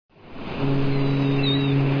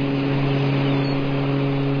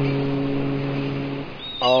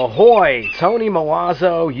Ahoy! Tony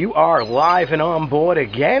Milazzo, you are live and on board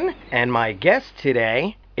again, and my guest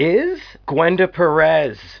today is Gwenda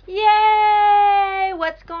Perez. Yay!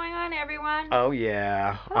 What's going on, everyone? Oh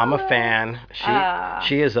yeah, I'm a fan.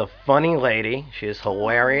 She is a funny lady. She is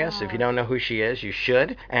hilarious. If you don't know who she is, you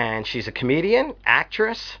should. And she's a comedian,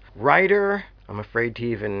 actress, writer. I'm afraid to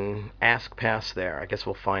even ask past there. I guess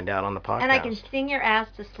we'll find out on the podcast. And I can sing your ass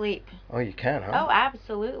to sleep. Oh, you can, huh? Oh,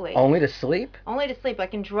 absolutely. Only to sleep? Only to sleep. I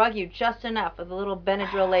can drug you just enough with a little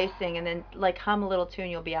Benadryl lacing and then like hum a little tune,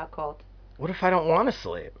 you'll be out cold. What if I don't want to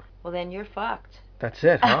sleep? Well, then you're fucked. That's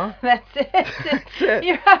it, huh? That's it. That's it.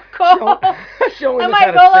 You're out cold. I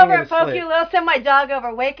might roll over and poke you. I'll send my dog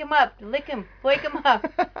over. Wake him up. Lick him. Wake him up.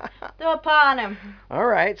 Throw a paw on him. All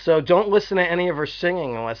right. So don't listen to any of her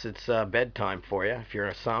singing unless it's bedtime for you. If you're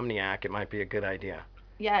an insomniac, it might be a good idea.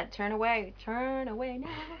 Yeah, turn away. Turn away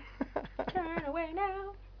now. Turn away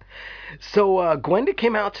now. So Gwenda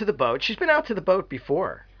came out to the boat. She's been out to the boat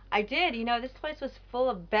before. I did. You know, this place was full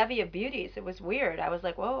of bevy of beauties. It was weird. I was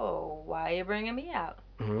like, whoa, why are you bringing me out?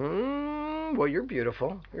 Well, you're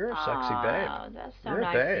beautiful. You're a sexy babe. Oh, that's so you're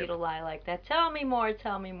nice of you to lie like that. Tell me more.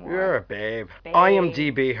 Tell me more. You're a babe. Babe.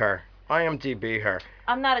 IMDb her. IMDb her.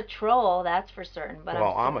 I'm not a troll, that's for certain. But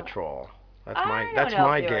well, I'm a troll. That's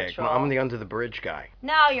my gig. I'm the under the bridge guy.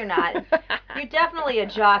 No, you're not. You're definitely a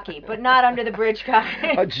jockey, but not under the bridge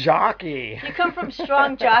guy. A jockey. You come from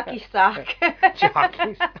strong jockey stock.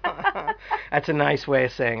 Jockey stock. That's a nice way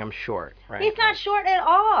of saying I'm short, right? He's not short at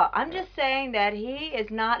all. I'm just saying that he is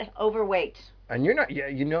not overweight. And you're not.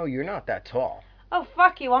 You know, you're not that tall. Oh,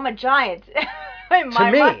 fuck you. I'm a giant. In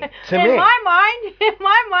my mind.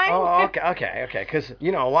 Oh, okay. Because,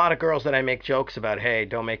 you know, a lot of girls that I make jokes about, hey,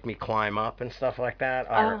 don't make me climb up and stuff like that,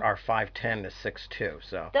 are 5'10" to 6'2",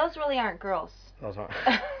 so. Those really aren't girls. Those aren't.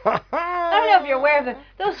 I don't know if you're aware of them.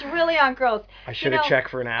 Those really aren't girls. I should have checked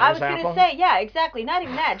for an Adam's apple. I was going to say, yeah, exactly. Not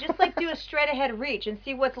even that. Just like do a straight ahead reach and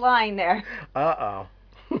see what's lying there. Uh-oh.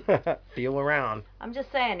 Feel around. I'm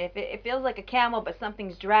just saying, if it feels like a camel but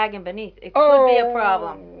something's dragging beneath, it could be a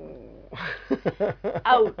problem.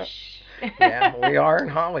 Ouch. Yeah, we are in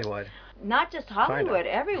Hollywood. Not just Hollywood,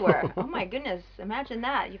 everywhere. Oh my goodness, imagine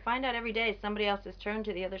that. You find out every day somebody else has turned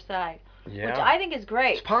to the other side. Yeah. Which I think is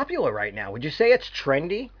great. It's popular right now. Would you say it's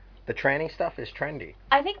trendy? The tranny stuff is trendy.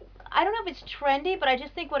 I don't know if it's trendy, but I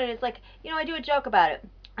just think what it is, like, you know, I do a joke about it.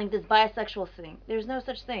 Like this bisexual thing. There's no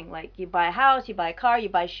such thing. Like, you buy a house, you buy a car, you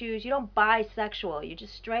buy shoes. You don't buy sexual. You're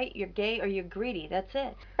just straight, you're gay, or you're greedy. That's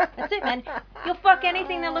it. That's it, man. You'll fuck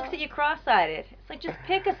anything that looks at you cross-eyed. It's like, just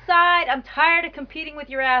pick a side. I'm tired of competing with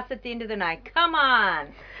your ass at the end of the night. Come on.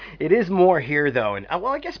 It is more here, though. And well,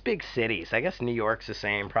 I guess big cities. I guess New York's the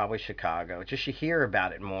same, probably Chicago. Just you hear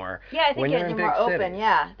about it more. Yeah, I think they're more open,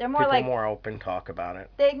 yeah. They're more People like... more open, talk about it.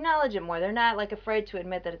 They acknowledge it more. They're not, like, afraid to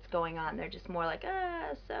admit that it's going on. They're just more like,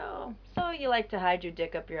 so you like to hide your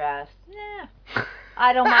dick up your ass. Yeah.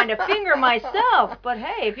 I don't mind a finger myself, but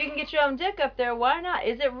hey, if you can get your own dick up there, why not?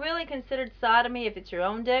 Is it really considered sodomy if it's your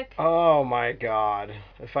own dick? Oh, my God.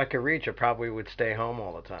 If I could reach, I probably would stay home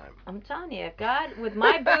all the time. I'm telling you, if God, with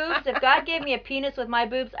my boobs, if God gave me a penis with my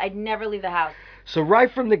boobs, I'd never leave the house. So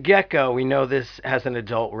right from the get-go, we know this has an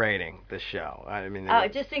adult rating, this show. I mean,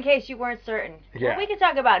 just in case you weren't certain. Yeah. Well, we could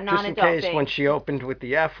talk about non-adult Just in case things. when she opened with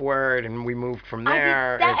the F word and we moved from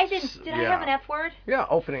there. Did I have an F word? Yeah,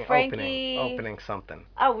 opening something.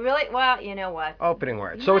 Oh, really? Well, you know what? Opening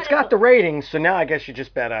word. So it's got the ratings, so now I guess you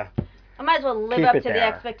just better I might as well live up to the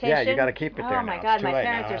expectation. Yeah, you got to keep it there. Oh my God, my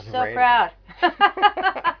parents are so proud.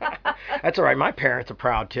 That's all right. My parents are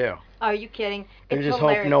proud too. Oh, are you kidding? They just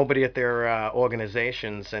hope nobody at their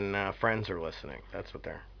organizations and friends are listening. That's what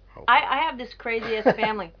they're hoping. I have this crazy-ass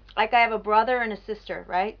family. Like, I have a brother and a sister,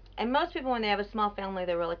 right? And most people, when they have a small family,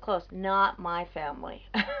 they're really close. Not my family.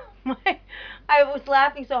 I was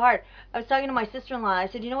laughing so hard. I was talking to my sister-in-law. I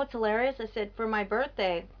said, you know what's hilarious? I said, for my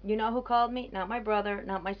birthday, you know who called me? Not my brother,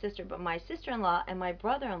 not my sister, but my sister-in-law and my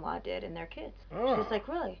brother-in-law did, and their kids. Oh. She's like,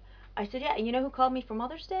 really? I said, yeah. You know who called me for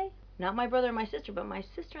Mother's Day? Not my brother or my sister, but my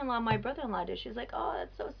sister-in-law and my brother-in-law did. She was like, oh,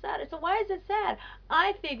 that's so sad. I said, why is it sad?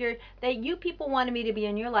 I figured that you people wanted me to be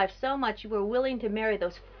in your life so much you were willing to marry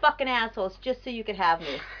those fucking assholes just so you could have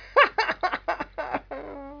me.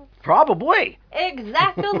 Probably.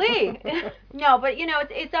 Exactly. No, but, you know,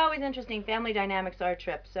 it's always interesting. Family dynamics are a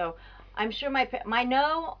trip, so... I'm sure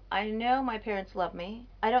I know my parents love me.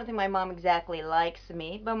 I don't think my mom exactly likes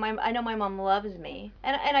me, but I know my mom loves me.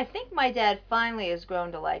 And I think my dad finally has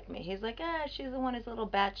grown to like me. He's like, she's the one who's a little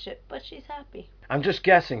batshit, but she's happy. I'm just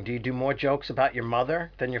guessing. Do you do more jokes about your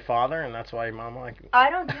mother than your father, and that's why your mom like? I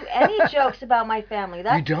don't do any jokes about my family.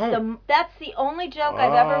 You don't? That's the only joke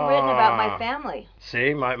I've ever written about my family.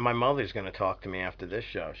 See, my mother's going to talk to me after this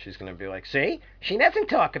show. She's going to be like, see? She doesn't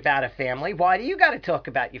talk about her family. Why do you got to talk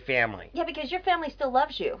about your family? Yeah, because your family still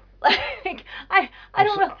loves you. Like, I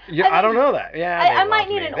don't know. Yeah, I don't know that. Yeah, I might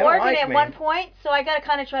need an organ at one point, so I got to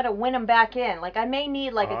kind of try to win them back in. Like, I may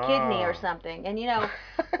need, like, a kidney or something. And, you know,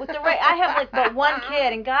 with the right, I have, like, but one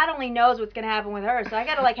kid, and God only knows what's going to happen with her, so I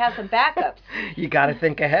got to, like, have some backups. You got to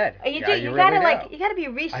think ahead. You do. You got to, like, you got to be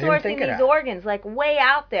resourcing these organs, like, way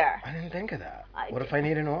out there. I didn't think of that. What if I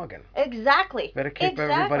need an organ? Exactly. Better keep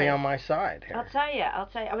everybody on my side here. I'll tell you.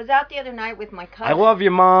 I was out the other night with my cousin. I love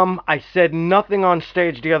you, Mom. I said nothing on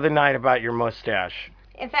stage the other night about your mustache.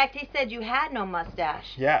 In fact, he said you had no mustache.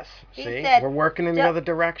 Yes. He See, said, we're working in the other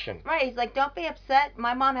direction. Right. He's like, don't be upset.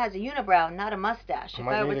 My mom has a unibrow, not a mustache. If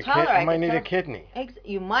I would tell her, I might need a kidney.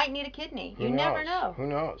 You might need a kidney. You never know. Who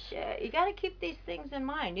knows? Yeah, you got to keep these things in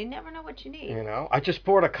mind. You never know what you need. You know, I just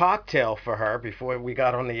poured a cocktail for her before we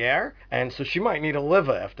got on the air, and so she might need a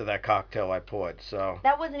liver after that cocktail I poured. So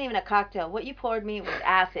that wasn't even a cocktail. What you poured me was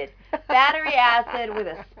acid, battery acid with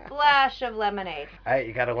a splash of lemonade. Hey,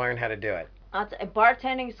 you got to learn how to do it.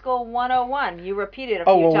 Bartending School 101. You repeated a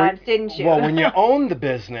few times, didn't you? Well, when you own the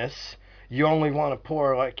business, you only want to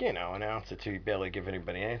pour, like, you know, an ounce or two. You barely give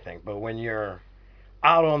anybody anything. But when you're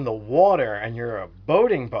out on the water and you're a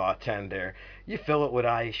boating bartender, you fill it with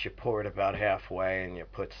ice, you pour it about halfway, and you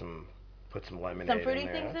put some lemonade some fruity in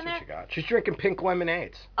there. things That's in what there? you got. She's drinking pink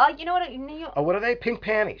lemonades. You know what? What are they? Pink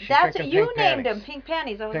panties. She's that's drinking you pink named panties. them pink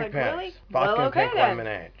panties. I was pink like, panties. really? Vodka well, okay and pink then.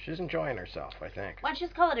 lemonade. She's enjoying herself, I think. Why don't you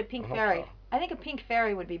just call it a pink fairy? So. I think a pink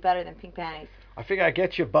fairy would be better than pink panties. I figure I'd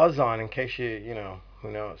get you a buzz on in case you know,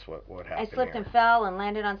 who knows what happened. I slipped and fell and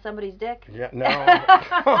landed on somebody's dick. Yeah, no.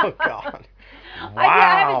 Oh God. Wow.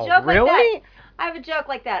 I have a joke really? like that. I have a joke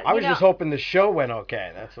like that. I was just hoping the show went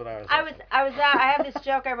okay. That's what I was. I have this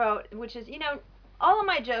joke I wrote, which is, you know, all of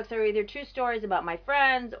my jokes are either true stories about my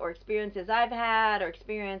friends or experiences I've had or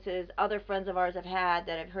experiences other friends of ours have had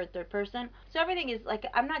that I've heard third person. So everything is like,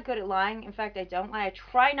 I'm not good at lying. In fact, I don't lie. I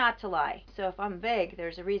try not to lie. So if I'm vague,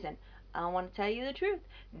 there's a reason. I want to tell you the truth.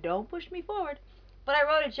 Don't push me forward. But I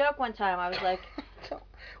wrote a joke one time. I was like...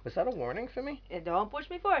 Was that a warning for me? Don't push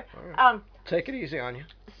me forward. Right. Take it easy on you.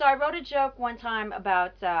 So I wrote a joke one time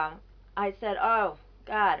about... I said, oh...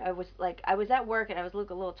 God, I was at work and I was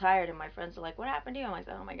looking a little tired and my friends were like, what happened to you? I'm like,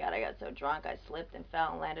 oh my God, I got so drunk I slipped and fell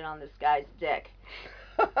and landed on this guy's dick.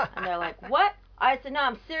 And they're like, what? I said, no,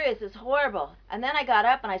 I'm serious, it's horrible. And then I got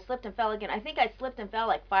up and I slipped and fell again. I think I slipped and fell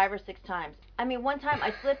like 5 or 6 times. I mean, one time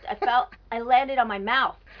I slipped, I fell, I landed on my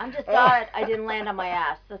mouth. I'm just glad I didn't land on my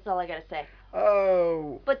ass. That's all I gotta say.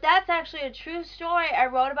 Oh. But that's actually a true story I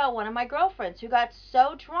wrote about one of my girlfriends who got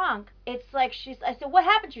so drunk. It's like I said, what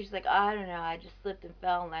happened to you? She's like, I don't know, I just slipped and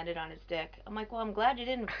fell and landed on his dick. I'm like, well, I'm glad you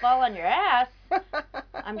didn't fall on your ass.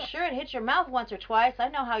 I'm sure it hit your mouth once or twice. I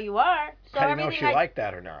know how you are. So I didn't know if she liked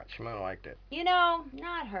that or not. She might have liked it. You know,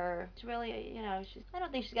 not her. It's really, you know, I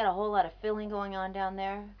don't think she's got a whole lot of filling going on down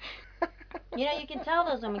there. You know, you can tell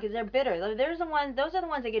those women because they're bitter. Those are the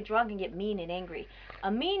ones that get drunk and get mean and angry. A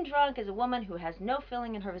mean drunk is a woman who has no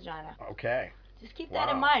filling in her vagina. Okay. Just keep that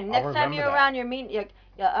in mind. Next time you're around your mean...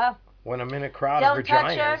 when I'm in a crowd of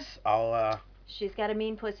vaginas, I'll... She's got a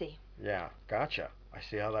mean pussy. Yeah, gotcha. I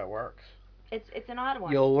see how that works. It's an odd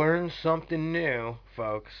one. You'll learn something new,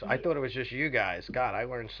 folks. I thought it was just you guys. God, I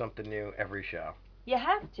learn something new every show. You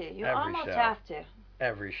have to. You almost have to.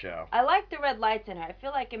 Every show. I like the red lights in here. I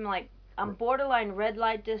feel like I'm borderline red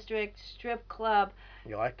light district, strip club.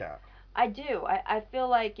 You like that? I do. I feel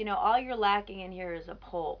like, you know, all you're lacking in here is a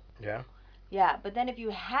pole. Yeah? Yeah, but then if you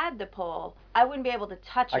had the pole, I wouldn't be able to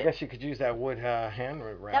touch it. I guess you could use that wood hand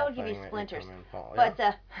rail. That would give you splinters.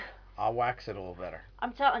 But I'll wax it a little better.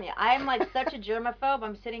 I'm telling you, I am like such a germaphobe.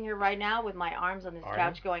 I'm sitting here right now with my arms on this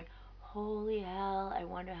couch going, holy hell, I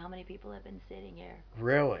wonder how many people have been sitting here.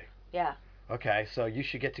 Really? Yeah. Okay, so you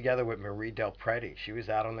should get together with Marie Del Prete. She was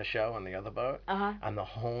out on the show on the other boat, and the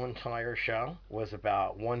whole entire show was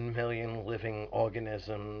about 1 million living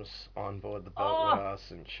organisms on board the boat with us,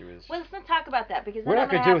 and she was... Well, let's not talk about that, because we're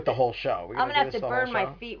not going to do it the whole show. I'm going to have to burn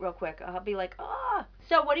my feet real quick. I'll be like,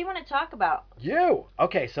 So what do you want to talk about? You!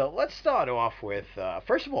 Okay, so let's start off with,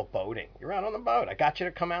 first of all, boating. You're out on the boat. I got you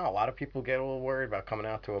to come out. A lot of people get a little worried about coming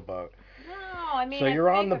out to a boat. No, I mean, So you're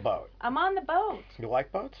on the boat. I'm on the boat. You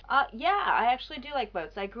like boats? Yeah, I actually do like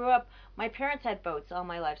boats. I grew up, my parents had boats all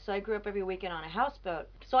my life, so I grew up every weekend on a houseboat.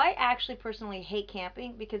 So I actually personally hate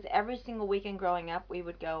camping because every single weekend growing up, we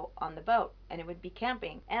would go on the boat and it would be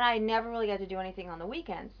camping. And I never really got to do anything on the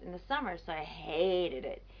weekends in the summer, so I hated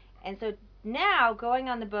it. And so now going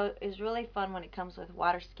on the boat is really fun when it comes with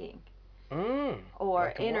water skiing. Or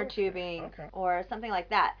like inner tubing, or something like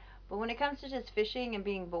that. But when it comes to just fishing and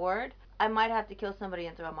being bored, I might have to kill somebody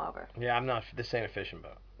and throw them over. Yeah, I'm not. This ain't a fishing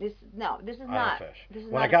boat. This is not. I don't fish.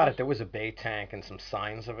 When I got it, there was a bait tank and some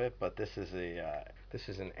signs of it, but this is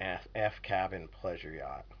an F cabin pleasure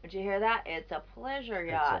yacht. Did you hear that? It's a pleasure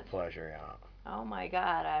yacht. It's a pleasure yacht. Oh my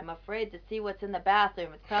God, I'm afraid to see what's in the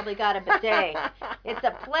bathroom. It's probably got a bidet. It's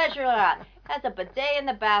a pleasure yacht. It has a bidet in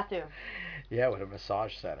the bathroom. Yeah, with a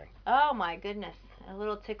massage setting. Oh my goodness. A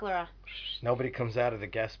little tickler. Nobody comes out of the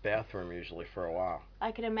guest bathroom usually for a while.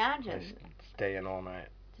 I can imagine. They stay in all night.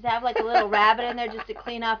 Does it have like a little rabbit in there just to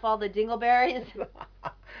clean off all the dingleberries?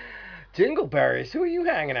 Dingleberries? Who are you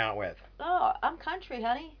hanging out with? Oh, I'm country,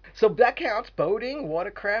 honey. So that counts, boating,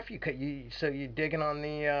 watercraft. So you're digging on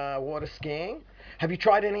the water skiing. Have you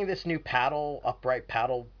tried any of this new upright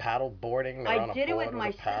paddle boarding? I did it with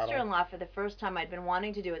my sister-in-law for the first time. I'd been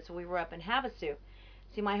wanting to do it, so we were up in Havasu.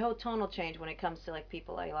 See, my whole tone will change when it comes to like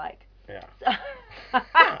people I like. Yeah. So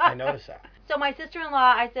I noticed that. So my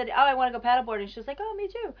sister-in-law, I said, oh, I want to go paddleboarding. She was like, oh, me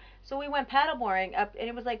too. So we went paddleboarding up, and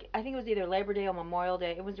it was like, I think it was either Labor Day or Memorial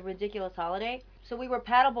Day. It was a ridiculous holiday. So we were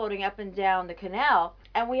paddleboarding up and down the canal,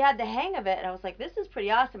 and we had the hang of it. And I was like, this is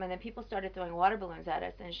pretty awesome. And then people started throwing water balloons at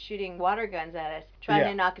us and shooting water guns at us, trying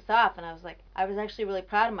to knock us off. And I was like, I was actually really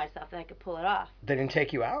proud of myself that I could pull it off. They didn't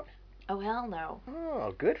take you out? Oh, hell no.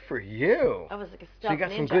 Oh, good for you. I was like a stuffed So you got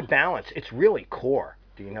ninja. some good balance. It's really core.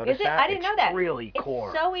 Do you notice Is it? that? I didn't know that. It's really core.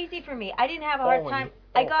 It's so easy for me. I didn't have a hard time.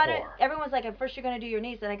 I got it. Everyone's like, at first you're going to do your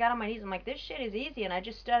knees. And I got on my knees. I'm like, this shit is easy. And I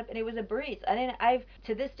just stood up and it was a breeze. I've,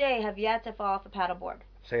 to this day, have yet to fall off a paddleboard.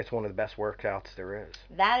 Say it's one of the best workouts there is.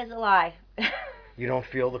 That is a lie. You don't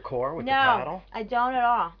feel the core with the paddle? No, I don't at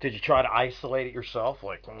all. Did you try to isolate it yourself?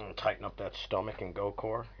 Like, tighten up that stomach and go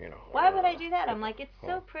core? You know. Why would I do that? I'm like, it's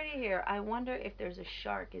so pretty here. I wonder if there's a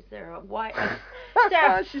shark. Is there a white?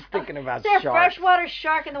 She's thinking about sharks. Is there a freshwater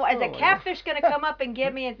shark in the water? Is a catfish going to come up and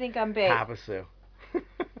get me and think I'm bait? Havasu.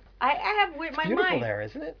 I have my beautiful mind. Beautiful there,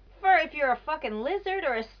 isn't it? For if you're a fucking lizard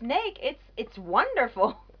or a snake, it's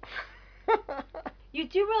wonderful. You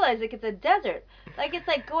do realize like it's a desert. Like it's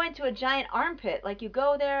like going to a giant armpit. Like you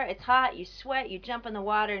go there, it's hot, you sweat, you jump in the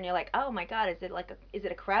water, and you're like, oh my God, is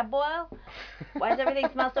it a crab boil? Why does everything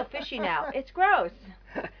smell so fishy now? It's gross.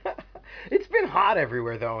 It's been hot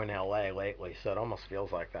everywhere though in LA lately, so it almost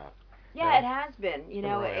feels like that. Yeah, it has been. You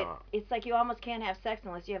know, it's like you almost can't have sex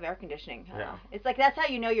unless you have air conditioning. Yeah. It's like that's how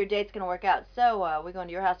you know your date's gonna work out. So we going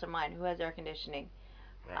to your house or mine? Who has air conditioning?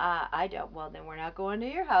 I don't. Well, then we're not going to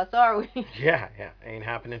your house, are we? Yeah. Ain't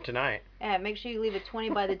happening tonight. Yeah, make sure you leave a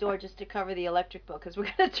 20 by the door just to cover the electric bill, because we're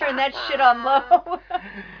going to turn that shit on low.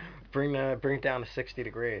 Bring it down to 60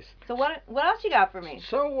 degrees. So what else you got for me?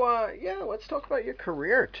 So, let's talk about your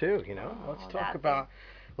career, too, you know. Let's talk about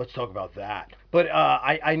that. But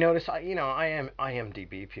I noticed, I am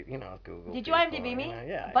IMDb, Google. Did you IMDb me?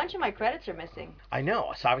 Yeah. A bunch of my credits are missing. I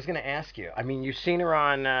know. So I was going to ask you. I mean, you've seen her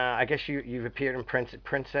on, I guess you've appeared in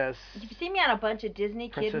Princess. You've seen me on a bunch of Disney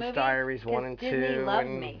kid movies. Princess Diaries 1 and 2. Disney loves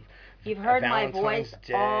me. You've heard my voice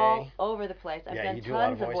all over the place. I've done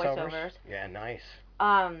tons of voiceovers. Yeah, nice.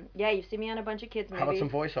 Yeah, you've seen me on a bunch of kids movies. How about some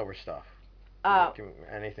voiceover stuff?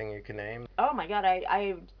 Anything you can name? Oh my God,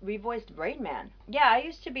 I revoiced Brain Man. Yeah, I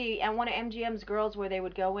used to be one of MGM's girls where they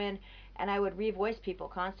would go in and I would revoice people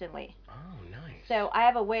constantly. Oh, nice. So I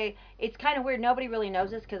have a way. It's kind of weird. Nobody really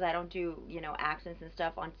knows this because I don't do accents and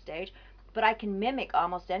stuff on stage, but I can mimic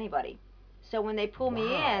almost anybody. So when they pull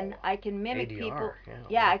me in, I can mimic ADR, people.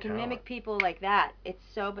 Yeah, I can mimic people like that. It's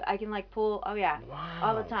so I can like pull. Oh yeah,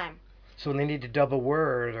 all the time. So when they need to dub a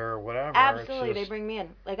word or whatever. Absolutely, they bring me in.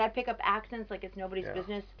 Like I pick up accents like it's nobody's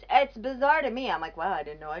business. It's bizarre to me. I'm like, wow, I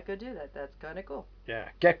didn't know I could do that. That's kind of cool. Yeah,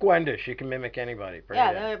 get Gwenda. She can mimic anybody. Bring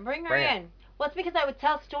her in. Well, it's because I would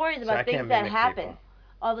tell stories about things that happen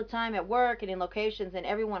all the time at work and in locations and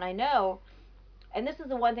everyone I know. And this is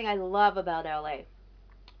the one thing I love about LA.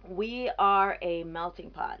 We are a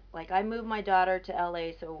melting pot. Like I moved my daughter to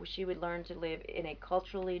LA so she would learn to live in a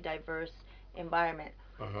culturally diverse environment.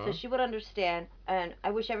 So she would understand, and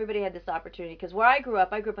I wish everybody had this opportunity, because where I grew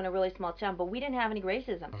up in a really small town, but we didn't have any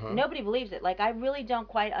racism. Nobody believes it. Like, I really don't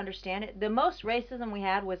quite understand it. The most racism we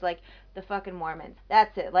had was, like, the fucking Mormons.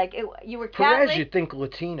 That's it. Like, you were Catholic. Perez, you'd think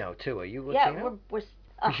Latino, too. Are you Latino? Yeah, we're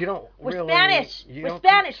Because you don't We're really... Spanish. You We're don't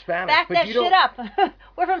Spanish. Spanish. Back but that you shit don't... up.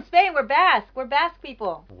 We're from Spain. We're Basque. We're Basque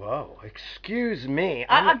people. Whoa, excuse me.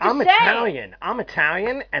 I'm just saying. Italian. I'm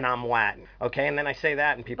Italian and I'm Latin. Okay, and then I say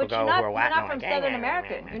that and people But go who are Latin. you're not from Southern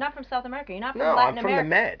America. You're not from South America. You're not from No, Latin I'm from America. the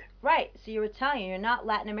Med. Right. So you're Italian. You're not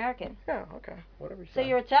Latin American. Yeah, okay. Whatever you say. So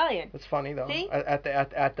you're Italian. It's funny though. See?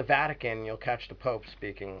 At the Vatican, you'll catch the Pope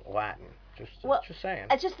speaking Latin. Just saying.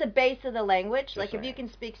 It's just the base of the language. Just like saying. if you can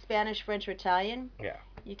speak Spanish, French, or Italian, yeah,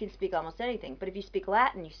 you can speak almost anything. But if you speak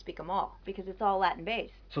Latin, you speak them all because it's all Latin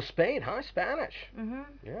based. So Spain, huh? Spanish. Mhm.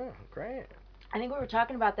 Yeah, great. I think we were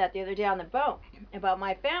talking about that the other day on the boat about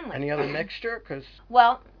my family. Any other mixture? Because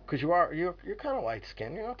you're kind of light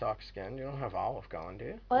skinned. You're not dark skinned. You don't have olive going, do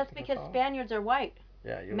you? Well, that's because Spaniards are white.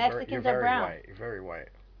 Yeah, Mexicans you're are brown. White. You're very white.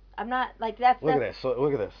 I'm not like that's. Look at this.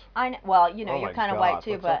 Look at this. Well, you know, you're kind of white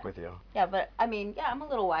too, What's but up with you? yeah, but I mean, yeah, I'm a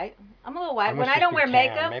little white. When must I just don't be wear tan.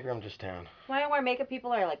 makeup, Maybe I'm just tan. when I don't wear makeup,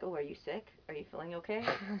 people are like, "Oh, are you sick? Are you feeling okay?"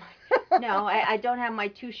 No, I don't have my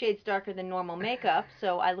 2 shades darker than normal makeup,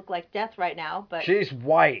 so I look like death right now. But she's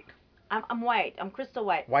white. I'm white. I'm crystal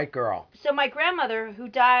white. White girl. So my grandmother, who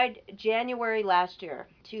died January last year,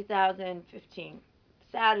 2015,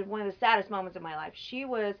 one of the saddest moments of my life.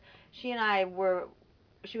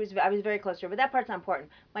 I was very close to her, but that part's not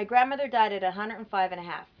important. My grandmother died at 105 and a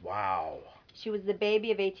half. Wow. She was the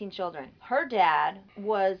baby of 18 children. Her dad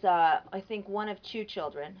was, I think, one of 2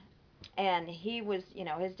 children, and he was,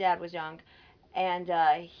 his dad was young, and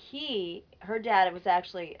her dad was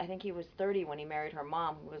actually, I think he was 30 when he married her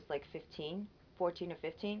mom, who was like 14 or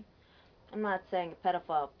 15. I'm not saying a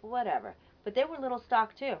pedophile, but whatever. But they were little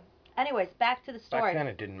stock too. Anyways, back to the story. Back then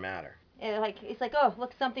it didn't matter. It's like, oh,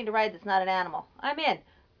 look, something to ride that's not an animal. I'm in.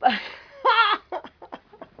 But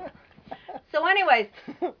so anyways,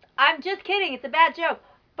 I'm just kidding. It's a bad joke.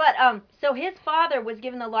 But so his father was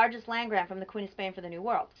given the largest land grant from the Queen of Spain for the New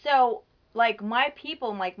World. So like my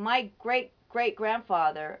people, like my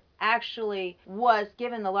great-great-grandfather actually was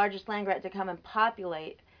given the largest land grant to come and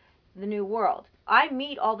populate the New World. I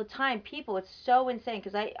meet all the time people. It's so insane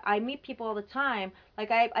because I meet people all the time.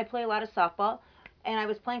 Like I play a lot of softball. And I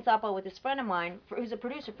was playing softball with this friend of mine who's a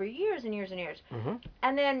producer for years and years and years. Mm-hmm.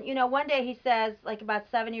 And then, one day he says, like about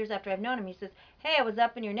 7 years after I've known him, he says, "Hey, I was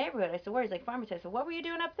up in your neighborhood." I said, "Where?" He's like, "Farmington." I said, "What were you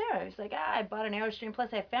doing up there?" He's like, "I bought an Airstream, plus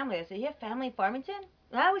I have family." I said, "You have family in Farmington?"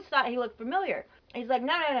 And I always thought he looked familiar. He's like,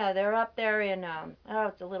 no, they're up there in,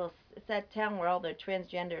 it's that town where all the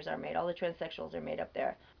transgenders are made, all the transsexuals are made up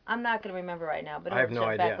there. I'm not going to remember right now, but I have no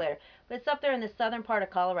idea. Back later. But it's up there in the southern part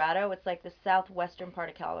of Colorado. It's like the southwestern part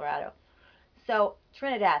of Colorado. So,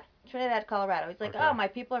 Trinidad, Colorado. He's like, okay. "Oh, my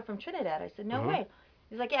people are from Trinidad." I said, "No way."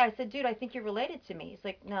 He's like, "Yeah." I said, "Dude, I think you're related to me." He's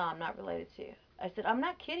like, "No, I'm not related to you." I said, "I'm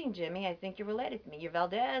not kidding, Jimmy. I think you're related to me. You're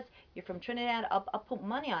Valdez. You're from Trinidad. I'll put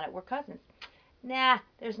money on it. We're cousins." "Nah,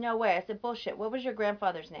 there's no way." I said, "Bullshit. What was your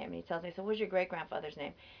grandfather's name?" And he tells me, I said, "What was your great-grandfather's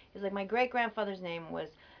name?" He's like, "My great-grandfather's name was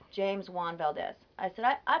James Juan Valdez." I said,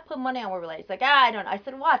 I put money on we're related. He's like, "I don't know." I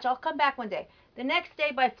said, "Watch, I'll come back one day." The next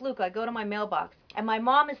day, by fluke, I go to my mailbox, and my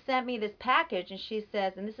mom has sent me this package, and she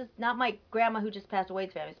says, and this is not my grandma who just passed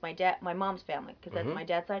away's family, it's my mom's family, because that's my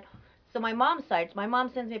dad's side. So my mom's side, my mom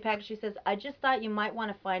sends me a package. She says, "I just thought you might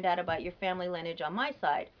want to find out about your family lineage on my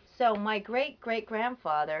side." So my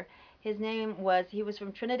great-great-grandfather, he was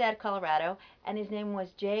from Trinidad, Colorado, and his name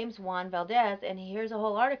was James Juan Valdez, and here's a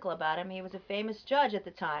whole article about him. He was a famous judge at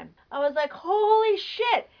the time. I was like, holy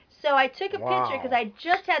shit! So I took a picture because I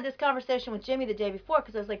just had this conversation with Jimmy the day before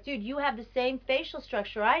because I was like, dude, you have the same facial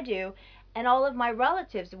structure I do, and all of my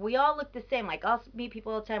relatives, we all look the same. Like, I'll meet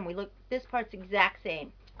people all the time. This part's exact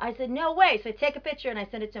same. I said, "No way." So I take a picture and I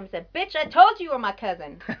send it to him. I said, "Bitch, I told you were my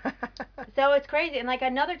cousin." So it's crazy. And like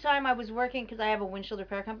another time I was working, because I have a windshield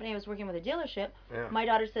repair company, I was working with a dealership. Yeah. My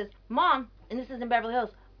daughter says, "Mom," and this is in Beverly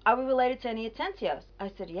Hills, "are we related to any Atencios?"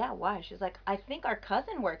 I said, "Yeah, why?" She's like, "I think our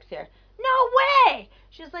cousin works here." "No way!"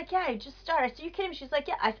 She's like, "Yeah, I just started." I said, "You kidding me?" She's like,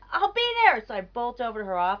 "Yeah." I said, "I'll be there." So I bolt over to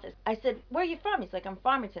her office. I said, "Where are you from?" He's like, "I'm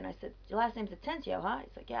Farmington." I said, "Your last name's Atencio, huh?"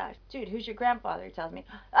 He's like, "Yeah." I said, "Dude, who's your grandfather?" He tells me,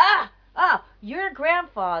 your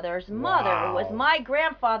grandfather's mother was my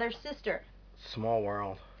grandfather's sister. Small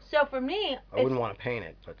world. So for me, I wouldn't want to paint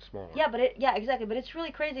it, but small world. Yeah, exactly. But it's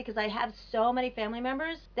really crazy because I have so many family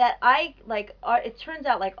members that it turns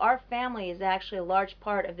out like our family is actually a large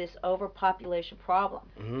part of this overpopulation problem.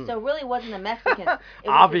 Mm-hmm. So it really wasn't the Mexicans. It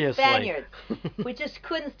was the Spaniards. We just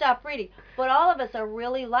couldn't stop breeding. But all of us are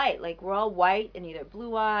really light. Like we're all white and either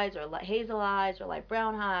blue eyes or hazel eyes or like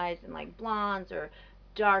brown eyes and like blondes or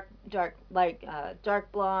dark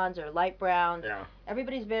blondes or light browns. Yeah.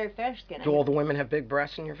 Everybody's very fair skinned. Do all the women have big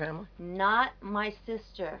breasts in your family? Not my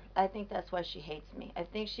sister. I think that's why she hates me. I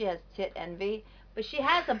think she has tit envy, but she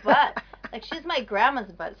has a butt. Like she's my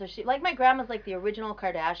grandma's butt. So she like my grandma's like the original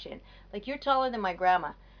Kardashian. Like you're taller than my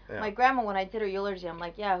grandma. Yeah. My grandma, when I did her eulogy, I'm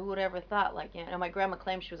like, yeah, who would ever thought? Like, you know, my grandma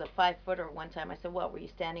claimed she was a 5-footer one time. I said, what? Were you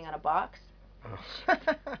standing on a box? Oh.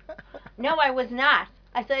 No, I was not.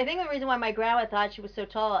 I said, I think the reason why my grandma thought she was so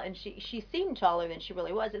tall, and she seemed taller than she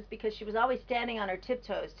really was, is because she was always standing on her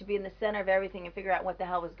tiptoes to be in the center of everything and figure out what the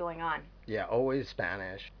hell was going on. Yeah, always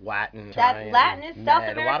Spanish, Latin, Italian, Latin is South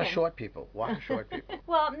American. A lot of short people.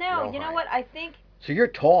 Well, no, you know what? I think... So you're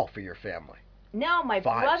tall for your family. No, my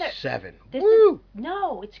brother. 5'7". Woo!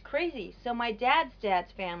 No, it's crazy. So my dad's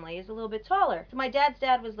family is a little bit taller. So my dad's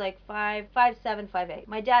dad was like 5'7", 5'8".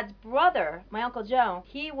 My dad's brother, my Uncle Joe,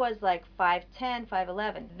 he was like 5'10",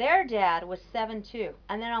 5'11". Their dad was 7'2".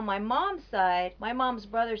 And then on my mom's side, my mom's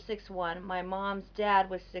brother 6'1". My mom's dad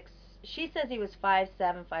was 6. She says he was 5'7",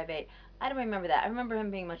 5'8". I don't remember that. I remember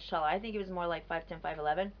him being much taller. I think he was more like 5'10",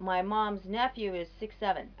 5'11". My mom's nephew is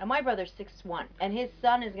 6'7", and my brother's 6'1". And his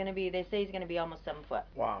son is going to be, they say he's going to be almost 7 foot.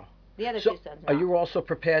 Wow. The other two sons. Are you also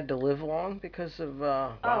prepared to live long because of,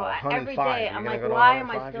 every day. I'm like, why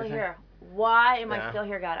am I still here? Why am I still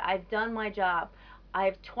here, God? I've done my job.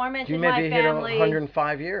 I've tormented my family. You maybe hit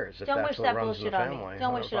 105 years if don't that's wish what that runs bullshit the on family. Me.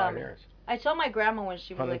 Don't wish it on me. I told my grandma when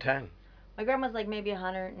she was 110. Like, my grandma's like maybe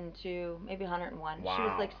 102, maybe 101. Wow. She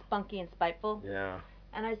was like spunky and spiteful. Yeah.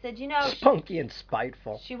 And I said, you know... Spunky and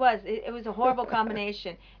spiteful. She was. It was a horrible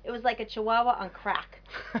combination. It was like a chihuahua on crack.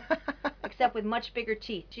 Except with much bigger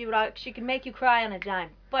teeth. She could make you cry on a dime.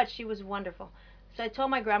 But she was wonderful. So I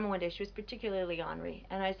told my grandma one day, she was particularly ornery,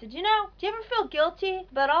 and I said, you know, do you ever feel guilty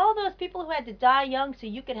about all those people who had to die young so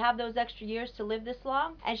you could have those extra years to live this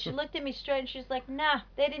long? And she looked at me straight and she's like, nah,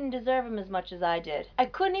 they didn't deserve them as much as I did. I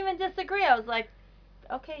couldn't even disagree. I was like,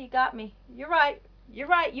 okay, you got me. You're right. You're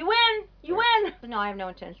right. You win. You win. No, I have no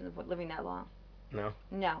intention of living that long. No?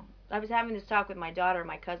 No. I was having this talk with my daughter and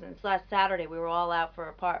my cousins. Last Saturday, we were all out for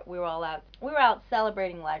a part. We were out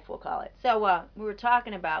celebrating life, we'll call it. So we were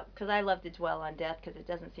talking about, because I love to dwell on death because it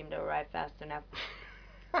doesn't seem to arrive fast enough.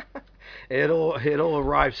 It'll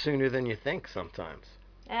arrive sooner than you think sometimes.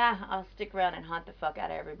 I'll stick around and haunt the fuck out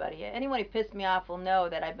of everybody. Anyone who pissed me off will know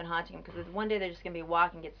that I've been haunting them, because one day they're just going to be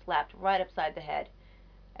walking, get slapped right upside the head.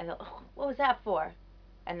 And they'll, oh, what was that for?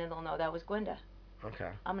 And then they'll know that was Gwenda. Okay.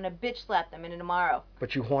 I'm going to bitch slap them into tomorrow.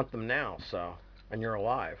 But you haunt them now, so, and you're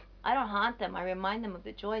alive. I don't haunt them. I remind them of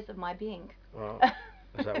the joys of my being. Well,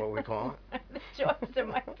 is that what we call it? The joys of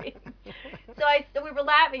my being. So we were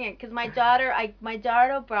laughing at because my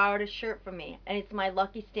daughter borrowed a shirt from me, and it's my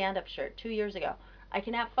lucky stand-up shirt 2 years ago. I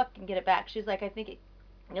cannot fucking get it back. She's like, I think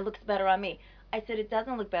it looks better on me. I said, it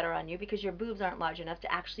doesn't look better on you because your boobs aren't large enough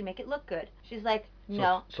to actually make it look good. She's like,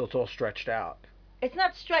 no. So it's all stretched out. It's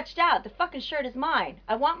not stretched out. The fucking shirt is mine.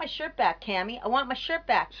 I want my shirt back, Cammie. I want my shirt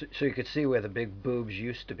back. So you could see where the big boobs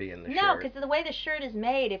used to be in the shirt. No, because the way the shirt is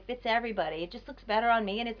made, it fits everybody. It just looks better on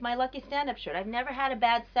me, and it's my lucky stand-up shirt. I've never had a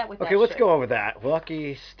bad set with that shirt. Okay, let's go over that.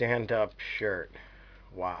 Lucky stand-up shirt.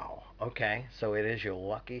 Wow. Okay, so it is your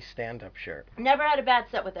lucky stand-up shirt. Never had a bad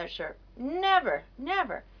set with that shirt. Never.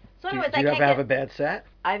 So anyways, do you ever have a bad set?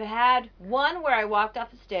 I've had one where I walked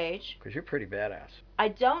off the stage. Because you're pretty badass. I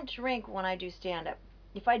don't drink when I do stand-up.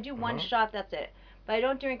 If I do one shot, that's it. But I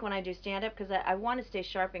don't drink when I do stand-up because I want to stay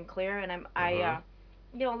sharp and clear. And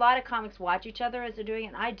you know, a lot of comics watch each other as they're doing it,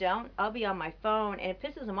 and I don't. I'll be on my phone, and it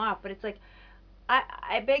pisses them off. But it's like,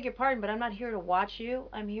 I beg your pardon, but I'm not here to watch you.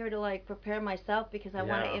 I'm here to, like, prepare myself because I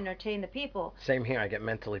want to entertain the people. Same here. I get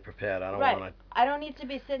mentally prepared. I don't want to... I don't need to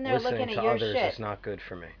be sitting there looking at your shit. Listening to others is not good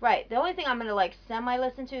for me. Right. The only thing I'm going to, like,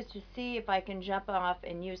 semi-listen to is to see if I can jump off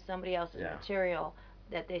and use somebody else's material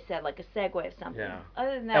that they said, like a segue of something. Yeah.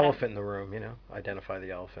 Other than that... Elephant in the room, you know? Identify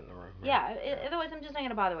the elephant in the room. Right? Yeah. Otherwise, I'm just not going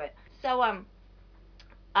to bother with it. So,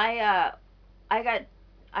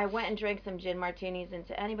 I went and drank some gin martinis, and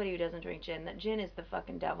to anybody who doesn't drink gin, that gin is the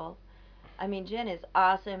fucking devil. I mean, gin is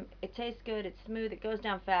awesome. It tastes good. It's smooth. It goes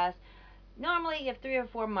down fast. Normally, you have 3 or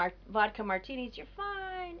 4 vodka martinis. You're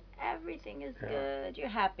fine. Everything is good. You're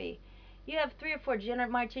happy. You have 3 or 4 gin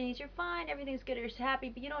martinis. You're fine. Everything's good. You're happy.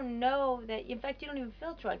 But you don't know that. In fact, you don't even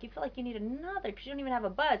feel drunk. You feel like you need another because you don't even have a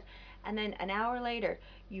buzz. And then an hour later,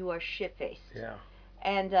 you are shit-faced. Yeah.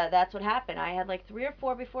 And that's what happened. I had like 3 or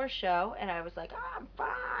 4 before a show, and I was like, oh, I'm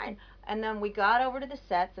fine. And then we got over to the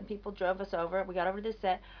set. Some people drove us over. We got over to the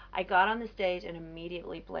set. I got on the stage and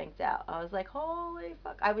immediately blinked out. I was like, holy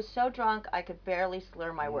fuck. I was so drunk, I could barely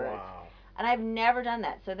slur my words. Wow. And I've never done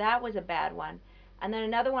that. So that was a bad one. And then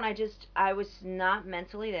another one, I was not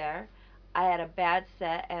mentally there. I had a bad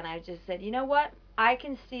set, and I just said, you know what? I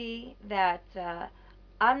can see that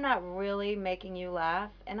I'm not really making you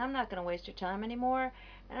laugh, and I'm not going to waste your time anymore,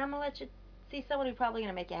 and I'm going to let you see someone who's probably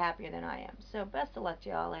going to make you happier than I am. So best of luck to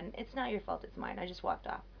y'all, and it's not your fault, it's mine. I just walked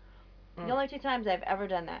off. The only 2 times I've ever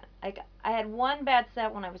done that. Like, I had one bad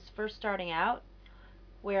set when I was first starting out,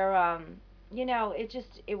 where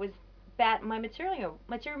it was bad. My material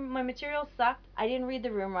sucked. I didn't read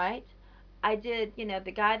the room right. I did,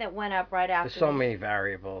 the guy that went up right after. There's so many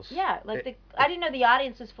variables. Yeah, like I didn't know the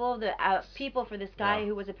audience was full of the people for this guy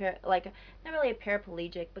who was not really a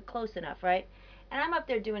paraplegic, but close enough, right? And I'm up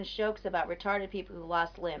there doing jokes about retarded people who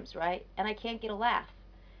lost limbs, right? And I can't get a laugh.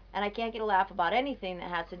 And I can't get a laugh about anything that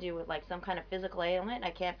has to do with like some kind of physical ailment. And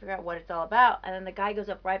I can't figure out what it's all about. And then the guy goes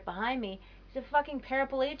up right behind me. He's a fucking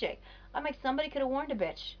paraplegic. I'm like, somebody could have warned a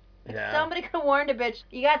bitch. Somebody could have warned a bitch.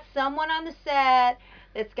 You got someone on the set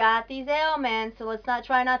that's got these ailments, so let's not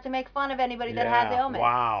try not to make fun of anybody that has ailments.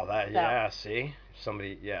 Wow, see?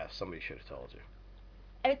 Somebody should have told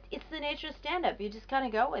you. It's the nature of stand-up. You just kind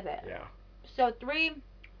of go with it. Yeah. So 3.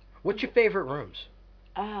 What's your favorite rooms?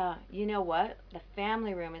 You know what? The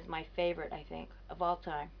family room is my favorite, I think, of all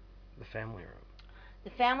time. The family room.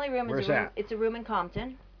 The family room Where's is a room. That? It's a room in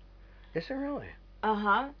Compton. Is it really?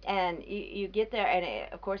 And you get there,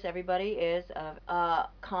 and of course everybody is of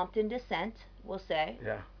Compton descent, we'll say.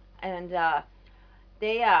 Yeah. And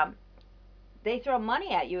they throw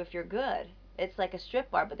money at you if you're good. It's like a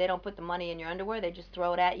strip bar, but they don't put the money in your underwear. They just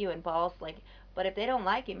throw it at you in balls. But if they don't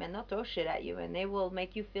like you, man, they'll throw shit at you, and they will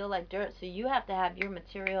make you feel like dirt. So you have to have your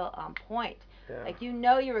material on point. Yeah. Like,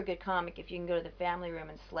 you're a good comic if you can go to the family room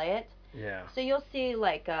and slay it. Yeah. So you'll see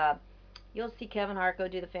Kevin Hart go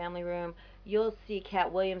do the family room. You'll see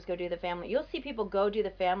Cat Williams go do the family. You'll see people go do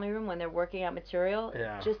the family room when they're working out material,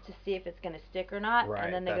 just to see if it's going to stick or not, right,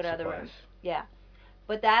 and then they go to other rooms. Yeah.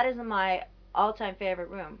 But that is my all-time favorite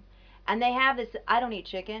room. And they have this. I don't eat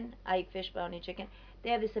chicken. I eat fish, but I don't eat chicken. They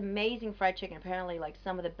have this amazing fried chicken. Apparently, like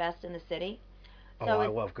some of the best in the city. So I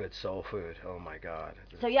love good soul food. Oh my God.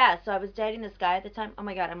 So I was dating this guy at the time. Oh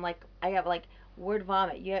my God, I have like word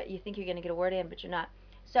vomit. You think you're gonna get a word in, but you're not.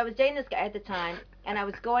 So I was dating this guy at the time, and I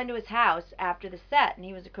was going to his house after the set, and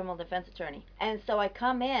he was a criminal defense attorney. And so I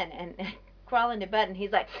come in and crawl into bed, and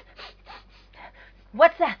he's like,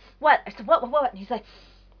 "What's that? What?" I said, "What? And he's like,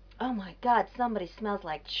 "Oh my God, somebody smells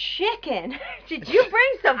like chicken. Did you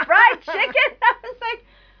bring some fried chicken?" I was like,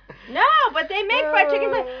 "No, but they make fried chicken."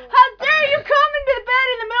 He's like, "How dare you come into the bed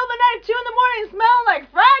in the middle of the night at 2 in the morning and smell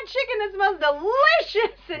like fried chicken that smells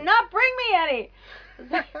delicious and not bring me any?" I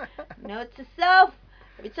was like, note to self.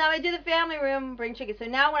 Every time I do the family room, bring chicken. So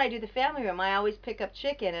now when I do the family room, I always pick up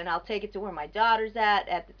chicken, and I'll take it to where my daughter's at.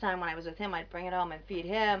 At the time when I was with him, I'd bring it home and feed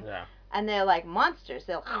him. Yeah. And they're like monsters.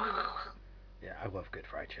 They'll... Yeah, I love good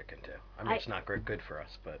fried chicken, too. I mean, it's not good for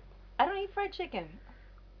us, but... I don't eat fried chicken.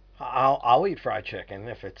 I'll eat fried chicken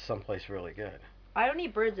if it's someplace really good. I don't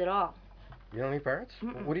eat birds at all. You don't eat birds?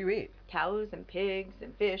 Mm-mm. What do you eat? Cows and pigs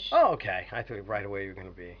and fish. Oh, okay. I thought right away you were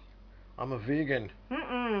going to be... I'm a vegan.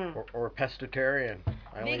 Or a pescatarian.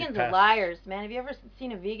 Vegans are liars, man. Have you ever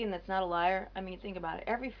seen a vegan that's not a liar? I mean, think about it.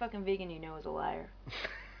 Every fucking vegan you know is a liar.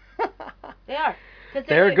 They are.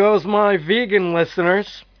 There goes my vegan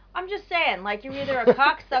listeners. I'm just saying, like, you're either a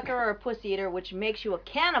cocksucker or a pussy eater, which makes you a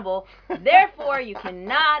cannibal. Therefore, you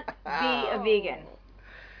cannot be a vegan.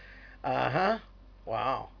 Uh-huh.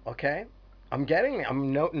 Wow. Okay. I'm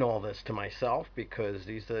noting all this to myself because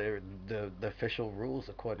these are the official rules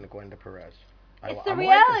according to Gwenda Perez. It's the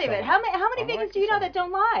reality of it. How many vegans do you know that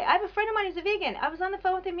don't lie? I have a friend of mine who's a vegan. I was on the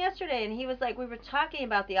phone with him yesterday, and he was like, we were talking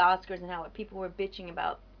about the Oscars and how people were bitching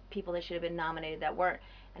about people that should have been nominated that weren't.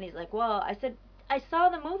 And he's like, well, I said, I saw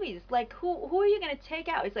the movies. Like, who are you going to take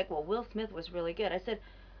out? He's like, well, Will Smith was really good. I said,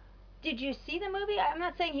 did you see the movie? I'm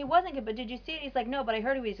not saying he wasn't good, but did you see it? He's like, no, but I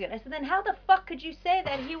heard he was good. I said, then how the fuck could you say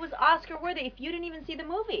that he was Oscar worthy if you didn't even see the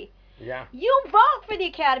movie? Yeah. You vote for the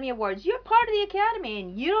Academy Awards. You're part of the Academy,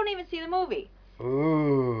 and you don't even see the movie.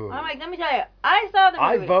 Ooh. I'm like, let me tell you, I saw the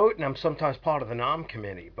movie. I vote, and I'm sometimes part of the nom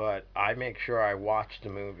committee, but I make sure I watch the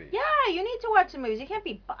movie. Yeah, you need to watch the movies. You can't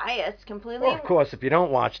be biased completely. Well, of course, if you don't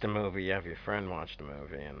watch the movie, you have your friend watch the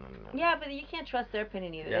movie, and then. Yeah, but you can't trust their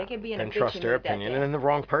opinion either. Yeah, they could be in a bitchy trust their mood that opinion, day. and then the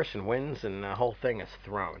wrong person wins, and the whole thing is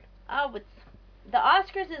thrown. Oh, but the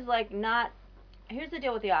Oscars is like not. Here's the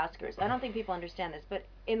deal with the Oscars. I don't think people understand this, but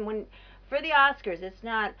for the Oscars, it's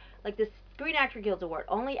not like the Screen Actor Guild Award.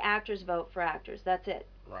 Only actors vote for actors. That's it.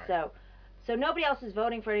 Right. So nobody else is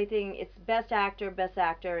voting for anything. It's best actor,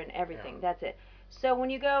 and everything. Yeah. That's it. So when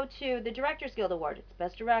you go to the Directors Guild Award, it's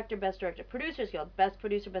best director. Producers Guild, best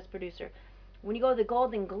producer. When you go to the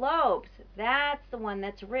Golden Globes, that's the one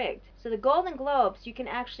that's rigged. So the Golden Globes, you can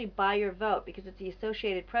actually buy your vote because it's the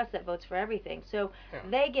Associated Press that votes for everything. So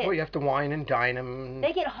they get. Well, you have to wine and dine them.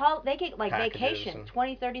 They get like vacation,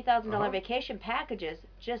 $20,000-$30,000 vacation packages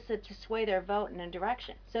just to sway their vote in a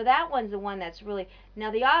direction. So that one's the one that's really. Now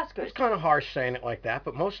the Oscars. It's kind of harsh saying it like that,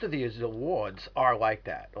 but most of these awards are like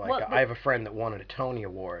that. Like well, I have a friend that won a Tony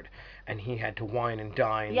Award, and he had to wine and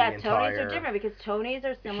dine. Yeah, the entire, Tonys are different because Tonys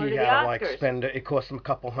are similar to the Oscars. He had to like spend. It cost him a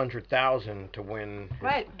couple $100,000 to win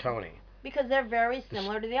his Tony. Because they're very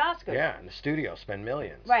similar to the Oscars. Yeah, and the studio spend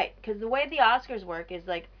millions. Right, because the way the Oscars work is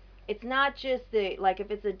like, it's not just the, like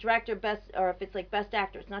if it's a director best, or if it's like best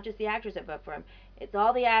actor, it's not just the actors that vote for him. It's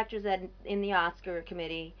all the actors that in the Oscar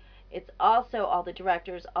committee. It's also all the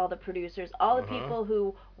directors, all the producers, all the people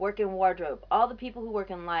who work in wardrobe, all the people who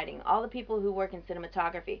work in lighting, all the people who work in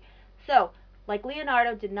cinematography. So, like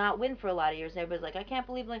Leonardo did not win for a lot of years. Everybody's like, I can't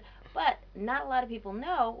believe Leonardo. But not a lot of people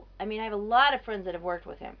know. I mean, I have a lot of friends that have worked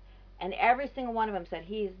with him. And every single one of them said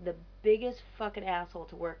he's the biggest fucking asshole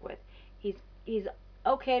to work with. He's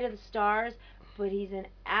okay to the stars, but he's an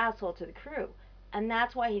asshole to the crew. And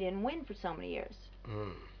that's why he didn't win for so many years.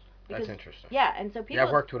 That's interesting. Yeah, and so people... Yeah,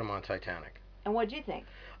 I worked with him on Titanic. And what did you think?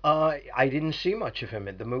 I didn't see much of him.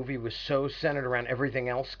 The movie was so centered around everything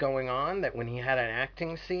else going on that when he had an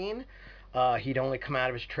acting scene, he'd only come out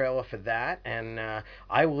of his trailer for that. And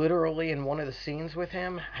I literally, in one of the scenes with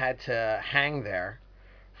him, had to hang there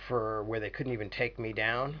for where they couldn't even take me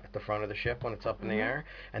down at the front of the ship when it's up in the air,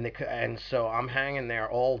 and so I'm hanging there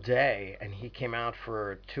all day, and he came out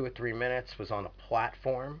for 2 or 3 minutes, was on a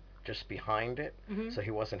platform just behind it, so he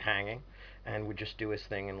wasn't hanging, and would just do his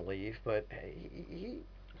thing and leave. But he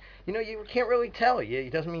you know, you can't really tell.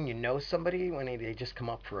 It doesn't mean you know somebody when they just come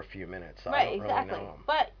up for a few minutes. Right, I don't exactly. really know them.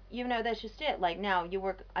 But you know, that's just it. Like now, you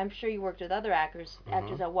work. I'm sure you worked with other actors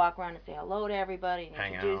that walk around and say hello to everybody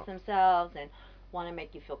and introduce themselves and want to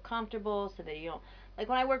make you feel comfortable so that you don't, like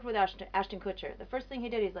when I worked with Ashton Kutcher, the first thing he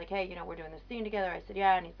did, he's like, hey, you know, we're doing this scene together. I said,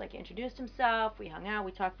 yeah, and he's like, he introduced himself, we hung out,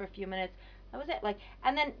 we talked for a few minutes, that was it. Like,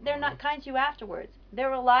 and then they're not kind to you afterwards. There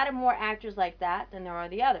are a lot of more actors like that than there are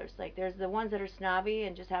the others. Like, there's the ones that are snobby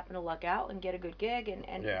and just happen to luck out and get a good gig,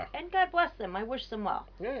 and God bless them. I wish them well.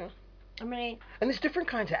 Yeah. I mean, and there's different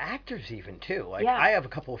kinds of actors even too. Like I have a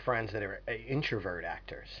couple of friends that are introvert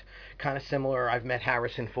actors, kind of similar. I've met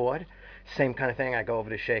Harrison Ford, same kind of thing. I go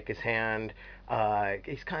over to shake his hand.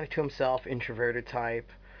 He's kind of to himself, introverted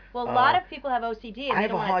type. Well, a lot of people have OCD and I they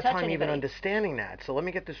don't want to touch anybody. have a hard time even understanding that. So let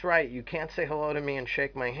me get this right. You can't say hello to me and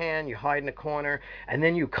shake my hand. You hide in a corner, and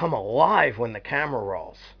then you come alive when the camera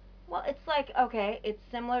rolls. Well, it's like, okay, it's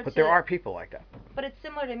similar But there are people like that. But it's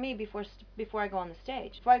similar to me before I go on the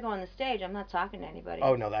stage. Before I go on the stage, I'm not talking to anybody.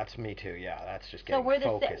 Oh, no, that's me too, yeah. That's just getting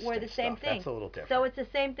focused. So we're the same thing. That's a little different. So it's the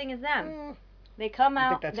same thing as them. They come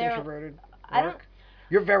out. You think that's introverted work? I don't.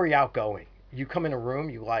 You're very outgoing. You come in a room,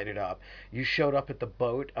 you light it up. You showed up at the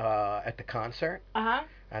boat at the concert.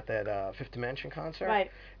 At that Fifth Dimension concert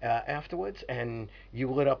afterwards, and you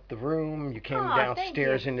lit up the room, you came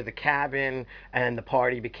downstairs into the cabin, and the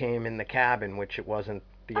party became in the cabin, which it wasn't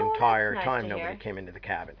the entire time nobody came into the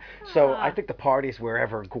cabin. So I think the party's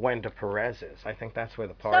wherever Gwenda Perez is. I think that's where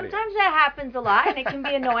the party Sometimes that happens a lot, and it can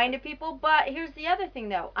be annoying to people, but here's the other thing,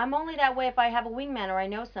 though. I'm only that way if I have a wingman or I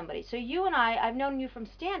know somebody. So you and I've known you from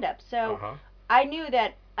stand-up, so I knew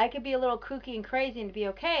that I could be a little kooky and crazy and be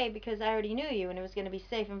okay because I already knew you and it was going to be a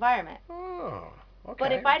safe environment. Oh, okay.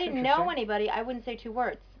 But if I didn't know anybody, I wouldn't say 2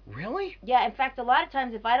 words. Really? Yeah, in fact, a lot of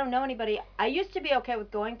times if I don't know anybody, I used to be okay with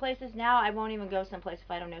going places. Now I won't even go someplace if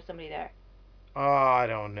I don't know somebody there. Oh, I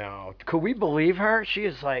don't know. Could we believe her? She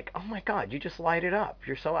is like, oh my God, you just light it up.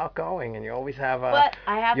 You're so outgoing and you always have a But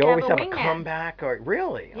I have you to always have have a comeback or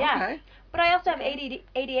really? Yeah. Okay. But I also have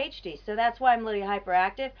ADHD, so that's why I'm really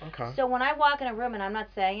hyperactive. Okay. So when I walk in a room and I'm not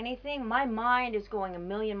saying anything, my mind is going a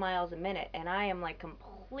million miles a minute, and I am like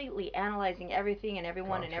completely analyzing everything and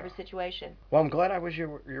everyone in every situation. Well, I'm glad I was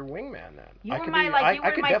your wingman then. You were my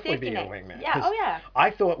I could definitely be your wingman. Yeah. Oh yeah. I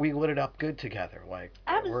thought we lit it up good together. Like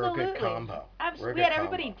Absolutely. We're a good combo. Absolutely. We had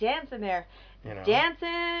everybody dancing there. You know.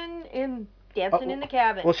 Dancing in the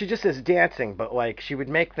cabin. Well, she just says dancing, but like she would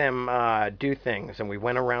make them do things, and we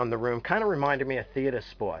went around the room. Kind of reminded me of theater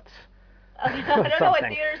sports. I don't know what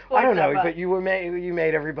theater sports I don't know, are, but you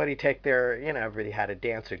made everybody take their, everybody had to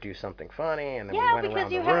dance or do something funny, and then we went around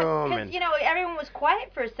the room. Because everyone was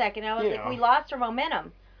quiet for a second. I was like, we lost our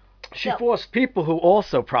momentum. She forced people who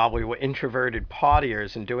also probably were introverted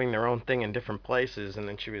partiers and doing their own thing in different places, and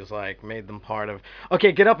then she was like, made them part of,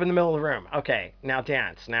 okay, get up in the middle of the room. Okay, now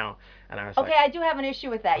dance. Now, And I was okay, I do have an issue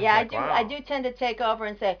with that. Yeah, I do. Wow. I do tend to take over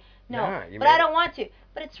and say no, Yeah, but I don't want to.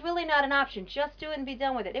 But it's really not an option. Just do it and be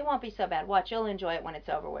done with it. It won't be so bad. Watch, you'll enjoy it when it's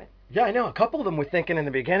over with. Yeah, I know. A couple of them were thinking in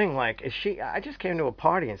the beginning, like, is she? I just came to a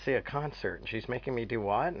party and see a concert, and she's making me do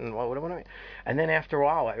what? And what do I? And then after a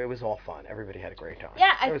while, it was all fun. Everybody had a great time.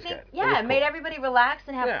 Yeah, I it was think. Good. Yeah, it cool. made everybody relax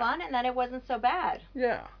and have Yeah. fun, and then it wasn't so bad.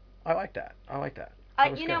 Yeah, I like that. I like that.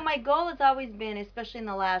 You know, my goal has always been, especially in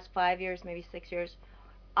the last 5 years, maybe 6 years,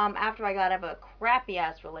 after I got out of a crappy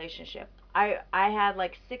ass relationship, I had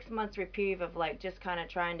like 6 months reprieve of like just kind of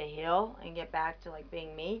trying to heal and get back to like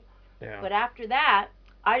being me. Yeah. But after that,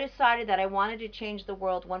 I decided that I wanted to change the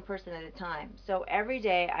world one person at a time. So every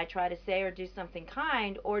day I try to say or do something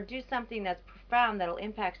kind or do something that's profound that'll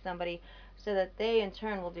impact somebody so that they in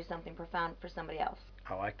turn will do something profound for somebody else.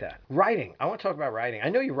 I like that. Writing. I want to talk about writing. I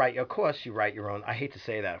know you write. Of course, you write your own. I hate to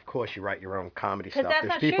say that. Of course, you write your own comedy stuff. Because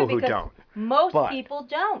that's There's not people true. who don't. Most people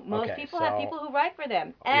don't. Most people have people who write for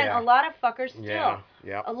them, and a lot of fuckers still.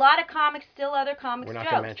 Yeah. A lot of comics still other comics. We're not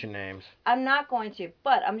jokes. going to mention names. I'm not going to,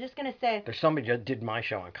 but I'm just going to say. There's somebody that did my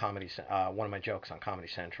show on Comedy. One of my jokes on Comedy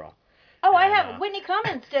Central. Oh, I have. Whitney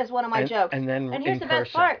Cummings does one of my jokes. And here's the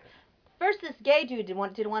best part. First, this gay dude did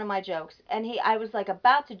one of my jokes, and I was like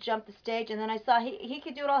about to jump the stage, and then I saw he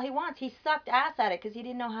could do it all he wants. He sucked ass at it because he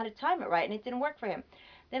didn't know how to time it right, and it didn't work for him.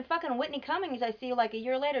 Then fucking Whitney Cummings, I see like a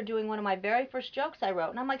year later doing one of my very first jokes I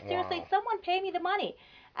wrote, and I'm like, seriously, someone pay me the money.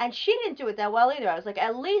 And she didn't do it that well either. I was like,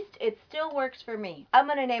 at least it still works for me. I'm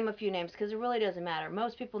gonna name a few names because it really doesn't matter.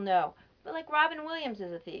 Most people know. But like Robin Williams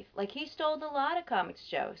is a thief. Like he stole a lot of comics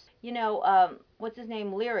shows. You know, what's his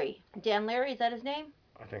name? Leary. Dan Leary, is that his name?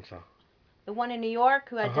 I think so. The one in New York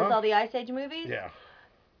who does all the Ice Age movies? Yeah.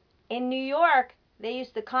 In New York,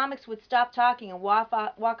 the comics would stop talking and walk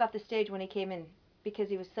off the stage when he came in because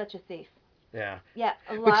he was such a thief. Yeah. Yeah,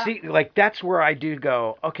 But see, like that's where I do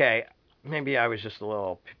go, okay, maybe I was just a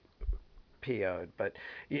little PO'd, but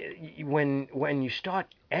when you start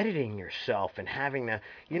editing yourself and having to,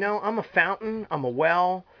 I'm a fountain, I'm a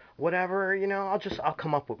well, whatever, I'll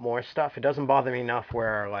come up with more stuff. It doesn't bother me enough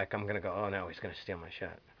where like I'm gonna go, oh no, he's gonna steal my shit.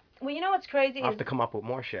 Well, you know what's crazy? I have to come up with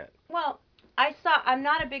more shit. Well, I'm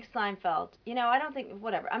not a big Seinfeld. I don't think,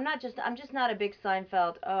 whatever. I'm just not a big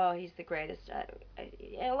Seinfeld. Oh, he's the greatest.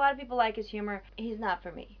 A lot of people like his humor. He's not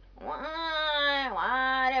for me.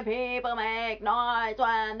 Why do people make noise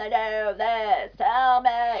when they do this? Tell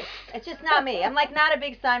me. It's just not me. I'm like not a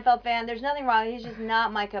big Seinfeld fan. There's nothing wrong. He's just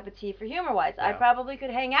not my cup of tea for humor-wise. Yeah. I probably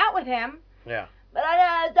could hang out with him. Yeah. But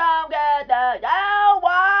I just don't get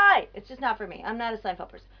why. It's just not for me. I'm not a Seinfeld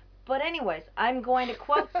person. But anyways, I'm going to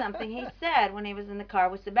quote something he said when he was in the car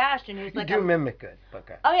with Sebastian. He was like, you do mimic good.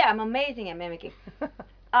 Okay. Oh yeah, I'm amazing at mimicking.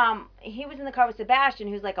 He was in the car with Sebastian,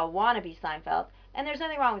 who's like a wannabe Seinfeld, and there's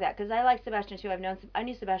nothing wrong with that because I like Sebastian too. I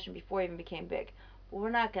knew Sebastian before he even became big. But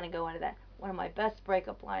we're not going to go into that. One of my best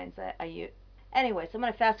breakup lines I use. Anyway, so I'm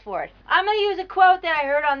going to fast forward. I'm going to use a quote that I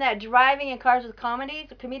heard on that Driving in Cars with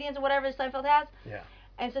Comedians or whatever Seinfeld has. Yeah.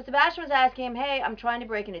 And so Sebastian was asking him, hey, I'm trying to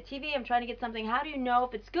break into TV. I'm trying to get something. How do you know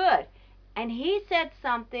if it's good? And he said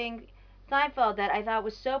something, Seinfeld, that I thought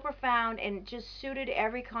was so profound and just suited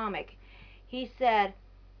every comic. He said,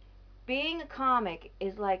 being a comic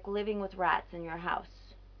is like living with rats in your house.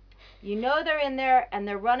 You know they're in there and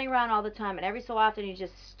they're running around all the time. And every so often you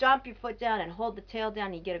just stomp your foot down and hold the tail down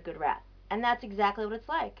and you get a good rat. And that's exactly what it's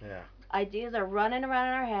like. Yeah. Ideas are running around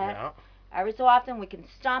in our head. Yeah. Every so often we can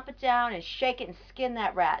stomp it down and shake it and skin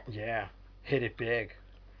that rat. Yeah. Hit it big.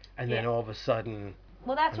 And then all of a sudden...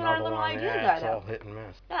 Well, that's what our little ideas are, it's though. all hit and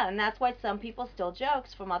miss. Yeah, and that's why some people steal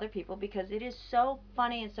jokes from other people because it is so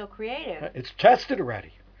funny and so creative. It's tested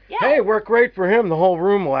already. Yeah. Hey, it worked great for him. The whole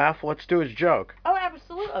room laughed. Let's do his joke. Oh,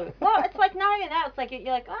 absolutely. Well, it's like not even that. It's like you're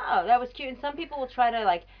like, oh, that was cute. And some people will try to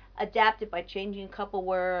like adapt it by changing a couple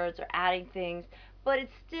words or adding things. But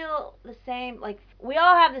it's still the same. Like we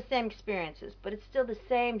all have the same experiences, but it's still the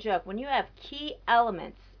same joke. When you have key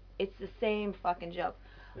elements, it's the same fucking joke.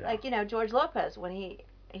 Yeah. Like George Lopez when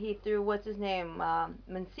he threw what's his name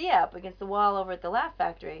Mencia up against the wall over at the Laugh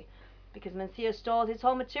Factory because Mencia stole his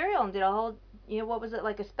whole material and did a whole what was it,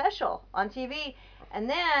 like a special on TV, and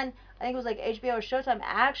then I think it was like HBO or Showtime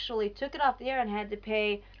actually took it off the air and had to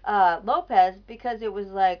pay Lopez because it was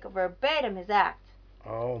like verbatim his act.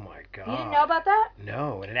 Oh my God! You didn't know about that?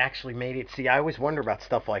 No, and it actually made it. See, I always wonder about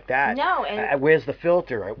stuff like that. No, and where's the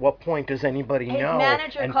filter? At what point does anybody know? His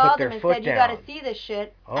manager and called put their him and foot said, down? "You got to see this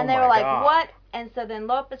shit," Oh and they were like, God. "What?" And so then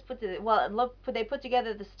Lopez they put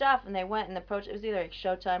together the stuff and they went and approached. It was either like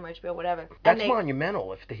Showtime or HBO, whatever. That's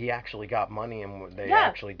monumental if he actually got money and they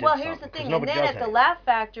actually did something. Well, here's the thing. And then at the Laugh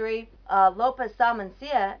Factory, Lopez saw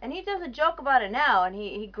Mencia, and he does a joke about it now. And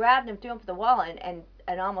he grabbed him, threw him to the wall, and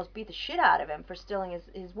almost beat the shit out of him for stealing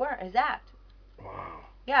his act. Wow.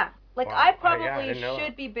 Yeah. Like, wow. I probably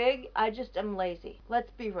should be big. I just am lazy. Let's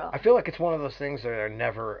be real. I feel like it's one of those things that are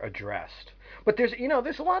never addressed. But there's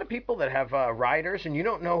a lot of people that have writers, and you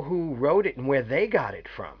don't know who wrote it and where they got it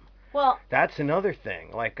from. Well, that's another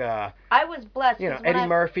thing. Like, I was blessed. Eddie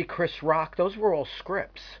Murphy, Chris Rock, those were all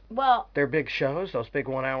scripts. Well, they're big shows. Those big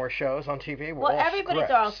 1 hour shows on TV were all everybody's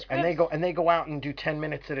scripts. all scripts. And they go out and do 10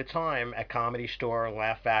 minutes at a time at Comedy Store,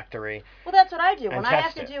 Laugh Factory. Well, that's what I do. When I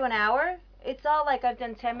have to do an hour, it's all like I've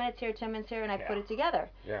done 10 minutes here, 10 minutes here, and I put it together.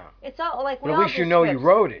 Yeah. It's all like. But at least you know you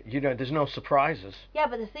wrote it. There's no surprises. Yeah,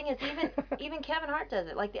 but the thing is, even Kevin Hart does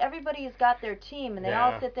it. Like, everybody's got their team, and they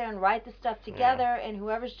all sit there and write the stuff together, and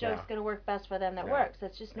whoever's joke's going to work best for them, that works.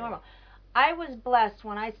 That's just normal. I was blessed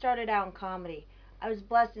when I started out in comedy. I was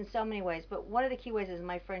blessed in so many ways, but one of the key ways is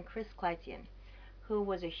my friend Chris Kleitian, who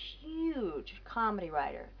was a huge comedy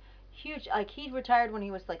writer. Huge. Like, he retired when he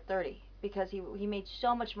was like 30. Because he made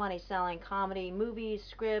so much money selling comedy, movies,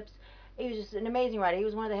 scripts. He was just an amazing writer. He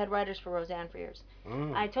was one of the head writers for Roseanne for years.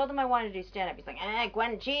 I told him I wanted to do stand-up. He's like,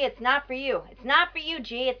 Gwen, G, it's not for you. It's not for you,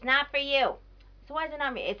 G. It's not for you. So why is it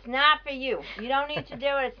not me? It's not for you. You don't need to do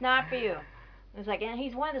it. It's not for you. It's like, and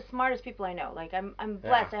he's one of the smartest people I know. Like, I'm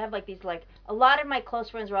blessed. I have like these, like, a lot of my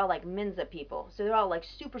close friends are all like Mensa people. So they're all like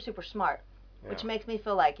super, super smart. Which makes me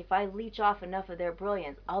feel like if I leech off enough of their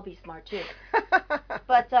brilliance, I'll be smart too.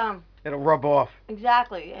 But it'll rub off.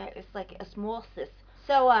 Exactly. It's like osmosis.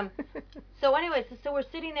 So anyways, so we're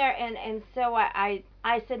sitting there, and so I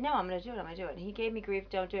said, no, I'm going to do it. I'm going to do it. And he gave me grief,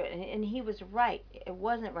 don't do it. And he was right. It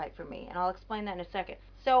wasn't right for me, and I'll explain that in a second.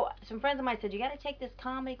 So some friends of mine said, you got to take this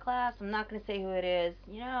comedy class. I'm not going to say who it is,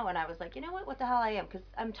 and I was like, you know what the hell I am, because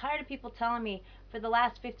I'm tired of people telling me for the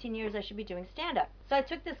last 15 years I should be doing stand-up. So I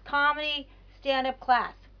took this comedy stand-up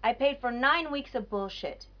class. I paid for 9 weeks of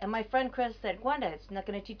bullshit. And my friend Chris said, Gwenda, it's not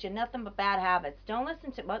going to teach you nothing but bad habits. Don't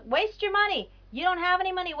listen to it. Waste your money. You don't have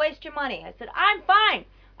any money. Waste your money. I said, I'm fine.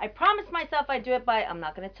 I promised myself I'd do it by, I'm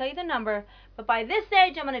not going to tell you the number, but by this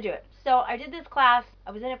age I'm going to do it. So I did this class.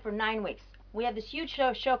 I was in it for 9 weeks. We had this huge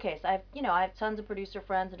showcase. I have tons of producer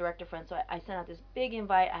friends and director friends, so I sent out this big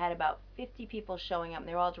invite. I had about 50 people showing up, and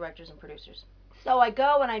they were all directors and producers. So I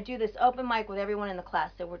go and I do this open mic with everyone in the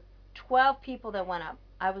class. There were 12 people that went up.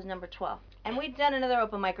 I was number 12. And we'd done another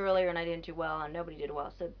open mic earlier, and I didn't do well, and nobody did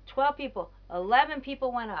well. So 12 people, 11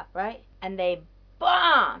 people went up, right? And they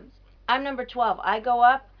bombed. I'm number 12. I go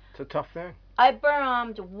up. It's a tough thing. I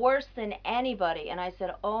bombed worse than anybody, and I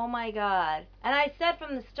said, oh my God. And I said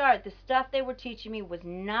from the start, the stuff they were teaching me was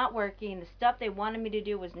not working. The stuff they wanted me to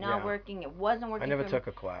do was not working. It wasn't working. I never took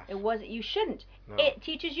a class. It wasn't. You shouldn't. No. It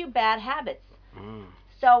teaches you bad habits. Mm.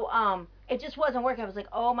 So it just wasn't working. I was like,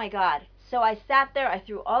 oh my God. So I sat there, I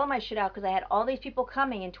threw all of my shit out because I had all these people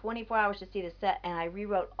coming in 24 hours to see the set, and I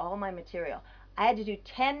rewrote all my material. I had to do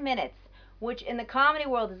 10 minutes, which in the comedy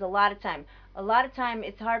world is a lot of time. A lot of time,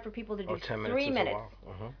 it's hard for people to do 3 minutes.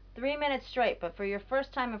 3 minutes straight, but for your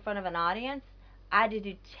first time in front of an audience, I had to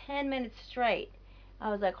do 10 minutes straight. I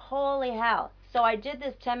was like, holy hell. So I did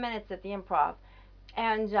this 10 minutes at the Improv,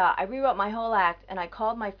 and I rewrote my whole act, and I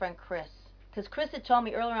called my friend Chris. Because Chris had told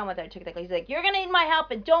me earlier on whether I took that class. He's like, you're going to need my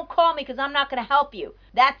help, and don't call me because I'm not going to help you.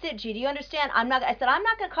 That's it, G. Do you understand? I said, I'm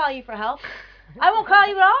not going to call you for help. I won't call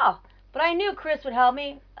you at all. But I knew Chris would help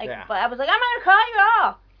me. But I was like, I'm not going to call you at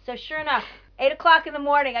all. So sure enough, 8 o'clock in the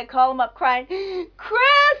morning, I call him up crying,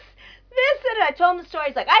 Chris, this and I told him the story.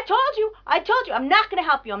 He's like, I told you, I'm not going to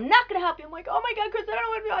help you. I'm not going to help you. I'm like, oh my God, Chris, I don't know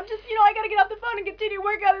what to do. I'm just, I got to get off the phone and continue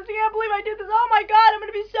working on this. I can't believe I did this. Oh my God, I'm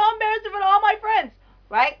going to be so embarrassed in front of all my friends.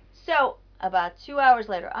 Right? So about 2 hours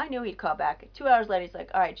later, I knew he'd call back. 2 hours later, he's like,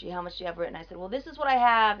 all right, G, how much do you have written? I said, well, this is what I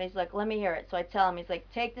have. And he's like, let me hear it. So I tell him, he's like,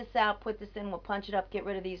 take this out, put this in, we'll punch it up, get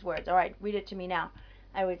rid of these words. All right, read it to me now.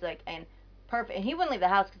 I was like, and perfect. And he wouldn't leave the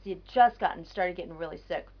house because he had just started getting really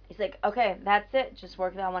sick. He's like, okay, that's it. Just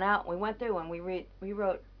work that one out. We went through and we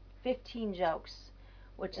wrote 15 jokes,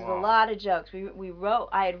 which is a lot of jokes.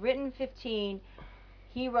 I had written 15.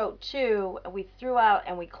 He wrote 2. And we threw out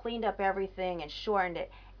and we cleaned up everything and shortened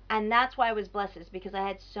it. And that's why I was blessed, is because I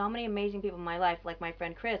had so many amazing people in my life, like my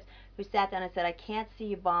friend Chris, who sat down and said, I can't see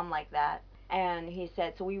you bomb like that. And he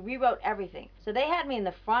said, so we rewrote everything. So they had me in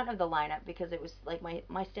the front of the lineup because it was like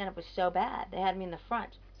my stand-up was so bad. They had me in the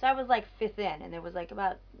front. So I was like 5th in, and there was like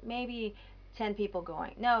about maybe 10 people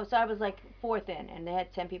going. No, so I was like fourth in, and they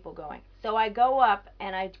had 10 people going. So I go up,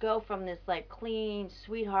 and I go from this like clean,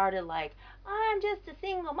 sweethearted, like, I'm just a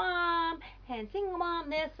single mom, and single mom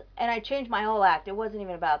this, and I changed my whole act. It wasn't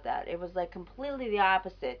even about that. It was like completely the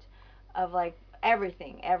opposite of like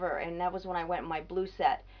everything ever, and that was when I went in my blue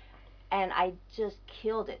set, and I just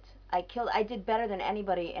killed it. I did better than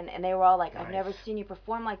anybody, and they were all like, I've never seen you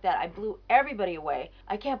perform like that. I blew everybody away.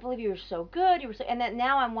 I can't believe you were so good. You were so, and that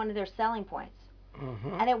now I'm one of their selling points.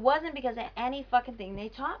 Mm-hmm. And it wasn't because of any fucking thing they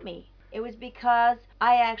taught me. It was because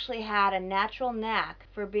I actually had a natural knack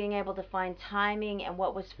for being able to find timing and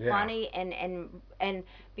what was funny, and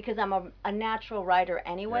because I'm a natural writer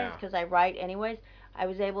anyways, because I write anyways, I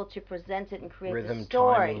was able to present it and create Rhythm, the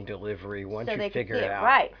story. timing, delivery, once so you they figure could see it out.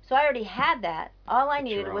 Right. So I already had that. All I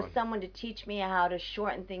needed was own. someone to teach me how to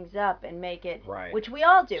shorten things up and make it, Right. which we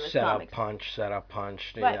all do as set comics. Set up,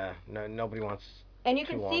 punch. Right. Yeah, no, nobody wants. And you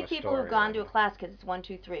can see people who've gone to a class because it's 1,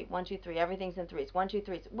 2, 3, 1, 2, 3. Everything's in threes. 1, 2,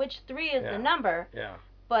 3. Which 3 is the number? Yeah.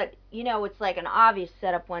 But it's like an obvious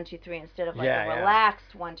setup 1, 2, 3 instead of like a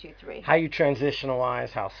relaxed 1, 2, 3. How you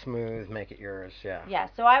transitionalize, how smooth, make it yours. Yeah. Yeah.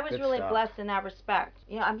 So I was Good really stuff. blessed in that respect.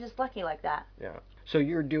 I'm just lucky like that. Yeah. So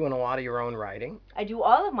you're doing a lot of your own writing. I do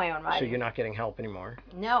all of my own writing. So you're not getting help anymore.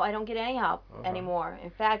 No, I don't get any help anymore.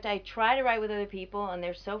 In fact, I try to write with other people, and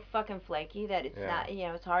they're so fucking flaky that it's not.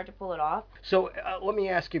 It's hard to pull it off. So let me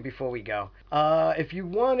ask you before we go. If you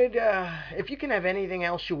wanted, if you can have anything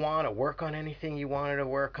else you want, or work on anything you wanted to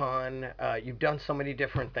work on, you've done so many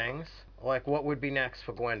different things. Like, what would be next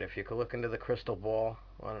for Gwenda if you could look into the crystal ball?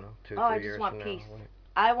 I don't know, 2, 3 years from now. I just want peace.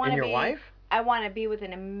 I want to be. And your wife? I want to be with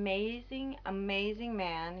an amazing, amazing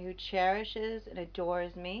man who cherishes and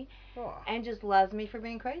adores me, and just loves me for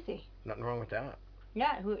being crazy. Nothing wrong with that.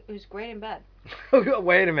 Yeah, who's great in bed.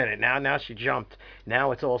 Wait a minute. Now she jumped.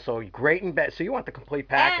 Now it's also great in bed. So you want the complete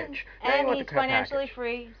package. And he's financially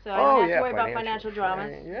free, so I don't have to worry about financial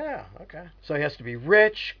dramas. Yeah, okay. So he has to be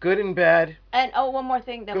rich, good in bed. And one more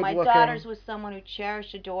thing, that my daughter's with someone who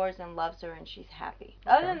cherishes, adores, and loves her, and she's happy.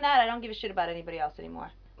 Other than that, I don't give a shit about anybody else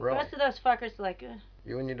anymore. Really? The rest of those fuckers are like,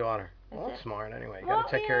 You and your daughter. Well, that's smart anyway. You gotta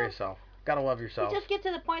take care of yourself. Gotta love yourself. You just get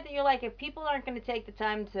to the point that you're like, if people aren't going to take the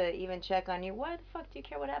time to even check on you, why the fuck do you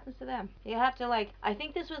care what happens to them? You have to, like, I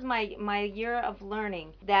think this was my year of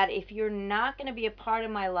learning that if you're not going to be a part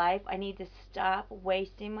of my life, I need to stop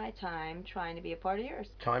wasting my time trying to be a part of yours.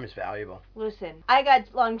 Time is valuable. Listen, I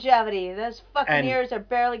got longevity. Those fucking years are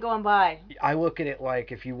barely going by. I look at it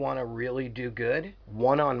like, if you want to really do good,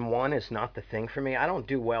 one-on-one is not the thing for me. I don't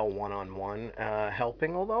do well one-on-one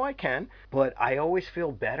helping, although I can, but I always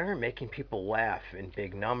feel better making people laugh in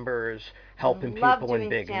big numbers, helping people in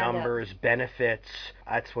big numbers, benefits.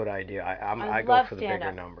 That's what I do. I go for the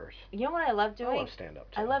bigger numbers. You know what I love doing? I love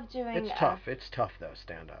stand-up too. I love doing... It's tough. It's tough, though,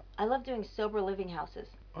 stand-up. I love doing sober living houses.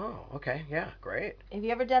 Oh, okay. Yeah, great. Have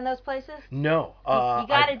you ever done those places? No. You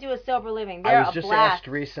got to do a sober living. They're I was just asked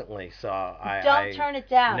recently, so Don't turn it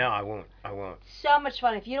down. No, I won't. So much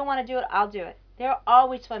fun. If you don't want to do it, I'll do it. They're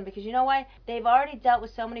always fun because you know why? They've already dealt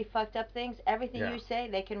with so many fucked up things. Everything you say,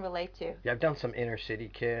 they can relate to. Yeah, I've done some inner city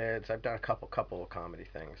kids. I've done a couple of comedy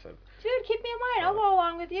things. Dude, keep me in mind. I'll go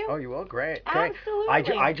along with you. Oh, you will? Great.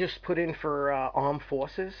 Absolutely. I just put in for Armed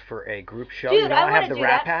Forces for a group show. Dude, I have the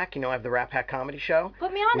Rat Pack. I have the Rat Pack comedy show.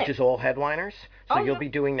 Put me on which is all headliners. So you'll yeah. be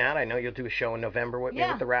doing that. I know you'll do a show in November with me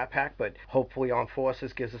with the Rat Pack, but hopefully Armed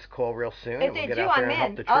Forces gives us a call real soon. If they we'll do, I'm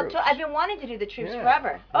in. I've been wanting to do the troops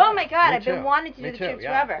forever. Yeah. Oh my God, I've been wanting to do the troops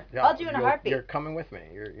forever. Yeah. I'll do it in a heartbeat. You're coming with me.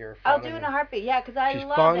 You're fun. I'll do it in a heartbeat. Yeah, because I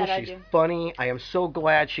love fun, that. She's funny. I am so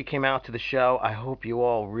glad she came out to the show. I hope you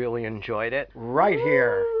all really enjoyed it. Right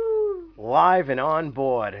here, live and on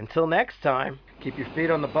board. Until next time, keep your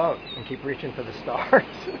feet on the boat and keep reaching for the stars.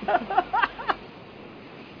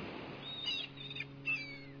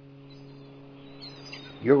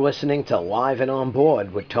 You're listening to Live and On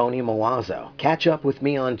Board with Tony Milazzo. Catch up with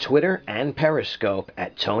me on Twitter and Periscope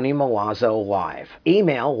at Tony Milazzo Live.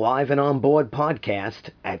 Email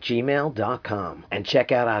liveandonboardpodcast@gmail.com. And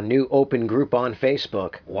check out our new open group on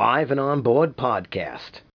Facebook, Live and On Board Podcast.